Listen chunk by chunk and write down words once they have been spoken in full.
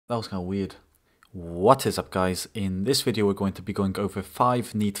That was kind of weird. What is up, guys? In this video we're going to be going over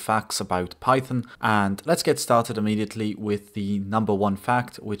 5 neat facts about Python, and let's get started immediately with the number 1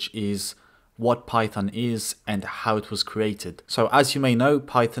 fact, which is what Python is and how it was created. So as you may know,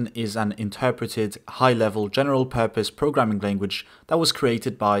 Python is an interpreted high-level general-purpose programming language that was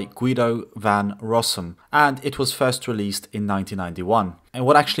created by Guido van Rossum, and it was first released in 1991. And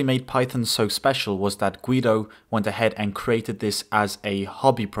what actually made Python so special was that Guido went ahead and created this as a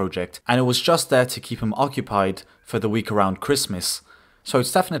hobby project, and it was just there to keep him occupied for the week around Christmas. So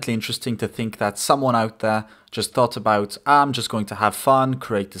it's definitely interesting to think that someone out there just thought about, I'm just going to have fun,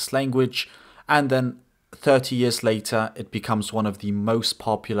 create this language, and then 30 years later, it becomes one of the most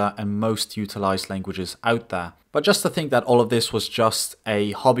popular and most utilized languages out there. But just to think that all of this was just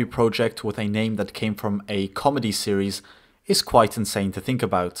a hobby project with a name that came from a comedy series is quite insane to think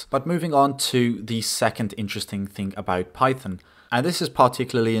about. But moving on to the second interesting thing about Python. And this is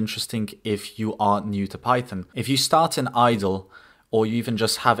particularly interesting if you are new to Python. If you start in idle, or you even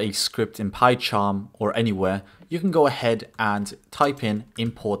just have a script in PyCharm or anywhere, you can go ahead and type in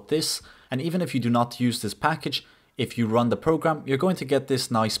import this. And even if you do not use this package, if you run the program, you're going to get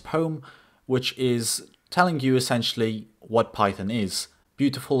this nice poem, which is telling you essentially what Python is.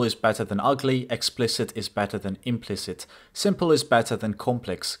 Beautiful is better than ugly, explicit is better than implicit, simple is better than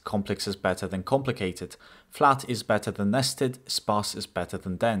complex, complex is better than complicated, flat is better than nested, sparse is better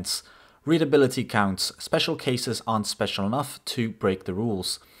than dense. Readability counts, special cases aren't special enough to break the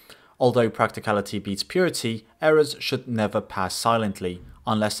rules. Although practicality beats purity, errors should never pass silently,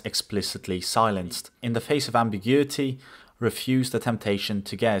 unless explicitly silenced. In the face of ambiguity, refuse the temptation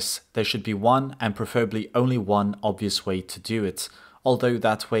to guess. There should be one, and preferably only one, obvious way to do it. Although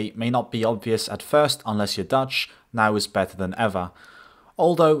that way may not be obvious at first unless you're Dutch, now is better than ever.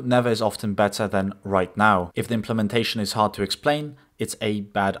 Although never is often better than right now. If the implementation is hard to explain, it's a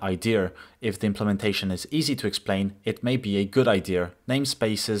bad idea. If the implementation is easy to explain, it may be a good idea.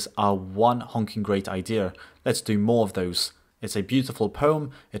 Namespaces are one honking great idea. Let's do more of those. It's a beautiful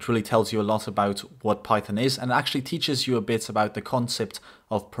poem. It really tells you a lot about what Python is and actually teaches you a bit about the concept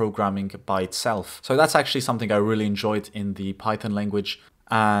of programming by itself. So that's actually something I really enjoyed in the Python language.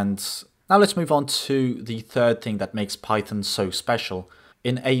 And now let's move on to the third thing that makes Python so special.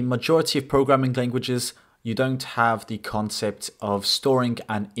 In a majority of programming languages, you don't have the concept of storing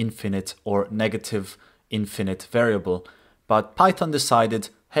an infinite or negative infinite variable. But Python decided,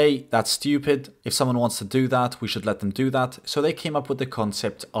 hey, that's stupid. If someone wants to do that, we should let them do that. So they came up with the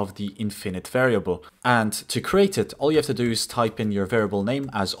concept of the infinite variable. And to create it, all you have to do is type in your variable name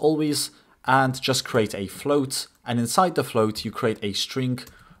as always, and just create a float. And inside the float, you create a string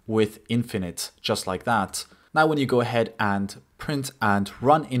with infinite, just like that. Now, when you go ahead and print and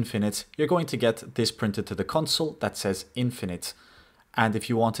run infinite, you're going to get this printed to the console that says infinite. And if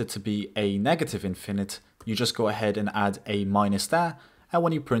you want it to be a negative infinite, you just go ahead and add a minus there. And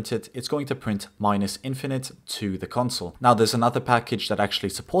when you print it, it's going to print minus infinite to the console. Now there's another package that actually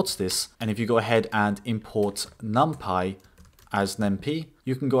supports this. And if you go ahead and import numpy as numpy,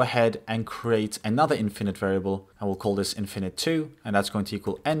 you can go ahead and create another infinite variable. And we'll call this infinite2. And that's going to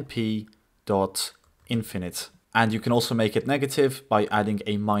equal np.infinite. And you can also make it negative by adding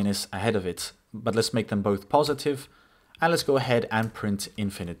a minus ahead of it. But let's make them both positive. And let's go ahead and print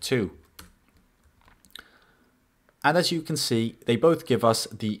infinite2. And as you can see, they both give us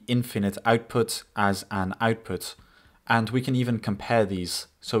the infinite output as an output. And we can even compare these.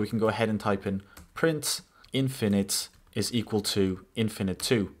 So we can go ahead and type in print infinite is equal to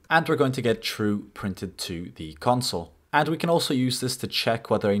infinite2. And we're going to get true printed to the console. And we can also use this to check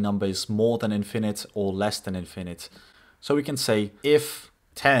whether a number is more than infinite or less than infinite. So we can say if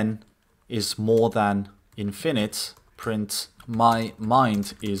 10 is more than infinite, print my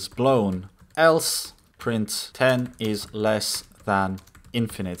mind is blown, else print 10 is less than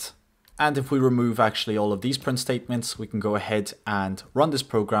infinite. And if we remove actually all of these print statements, we can go ahead and run this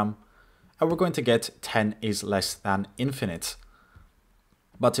program, and we're going to get 10 is less than infinite.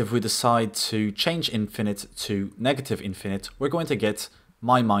 But if we decide to change infinite to negative infinite, we're going to get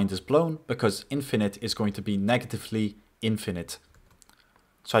my mind is blown, because infinite is going to be negatively infinite.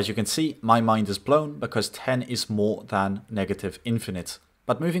 So as you can see, my mind is blown because 10 is more than negative infinite.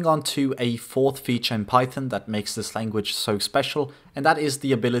 But moving on to a fourth feature in Python that makes this language so special, and that is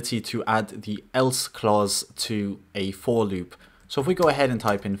the ability to add the else clause to a for loop. So if we go ahead and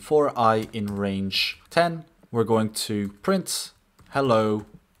type in for I in range 10, we're going to print hello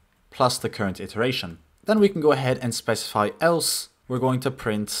plus the current iteration. Then we can go ahead and specify else. We're going to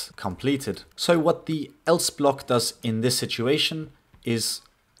print completed. So what the else block does in this situation is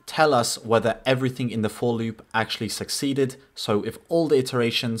tell us whether everything in the for loop actually succeeded. So if all the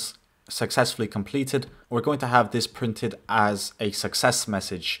iterations successfully completed, we're going to have this printed as a success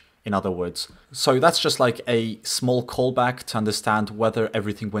message, in other words. So that's just like a small callback to understand whether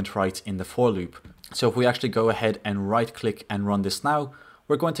everything went right in the for loop. So if we actually go ahead and right click and run this now,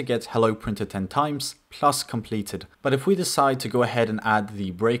 we're going to get hello printed 10 times plus completed. But if we decide to go ahead and add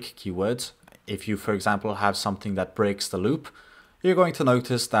the break keyword, if you, for example, have something that breaks the loop, you're going to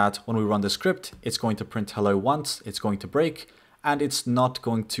notice that when we run the script, it's going to print hello once, it's going to break, and it's not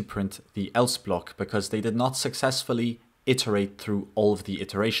going to print the else block because they did not successfully iterate through all of the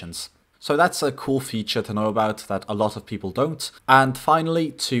iterations. So that's a cool feature to know about that a lot of people don't. And finally,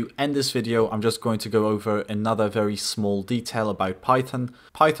 to end this video, I'm just going to go over another very small detail about Python.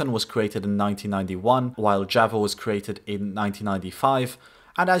 Python was created in 1991, while Java was created in 1995.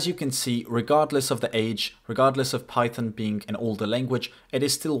 And as you can see, regardless of the age, regardless of Python being an older language, it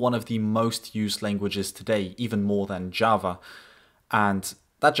is still one of the most used languages today, even more than Java. And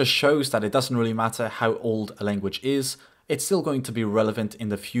that just shows that it doesn't really matter how old a language is, it's still going to be relevant in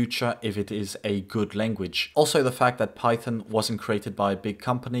the future if it is a good language. Also, the fact that Python wasn't created by a big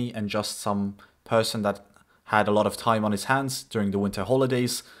company and just some person that had a lot of time on his hands during the winter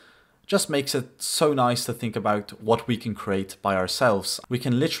holidays just makes it so nice to think about what we can create by ourselves. We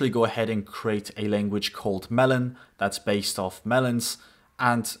can literally go ahead and create a language called Melon that's based off melons,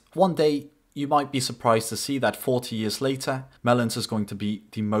 and one day you might be surprised to see that 40 years later, Melons is going to be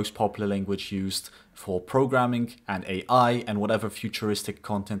the most popular language used for programming and AI and whatever futuristic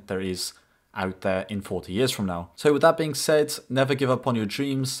content there is out there in 40 years from now. So with that being said, never give up on your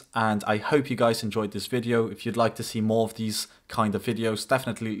dreams, and I hope you guys enjoyed this video. If you'd like to see more of these kind of videos,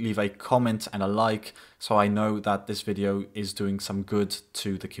 definitely leave a comment and a like so I know that this video is doing some good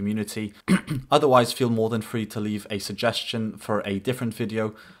to the community. Otherwise, feel more than free to leave a suggestion for a different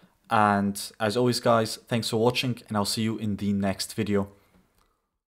video. And as always guys, thanks for watching, and I'll see you in the next video.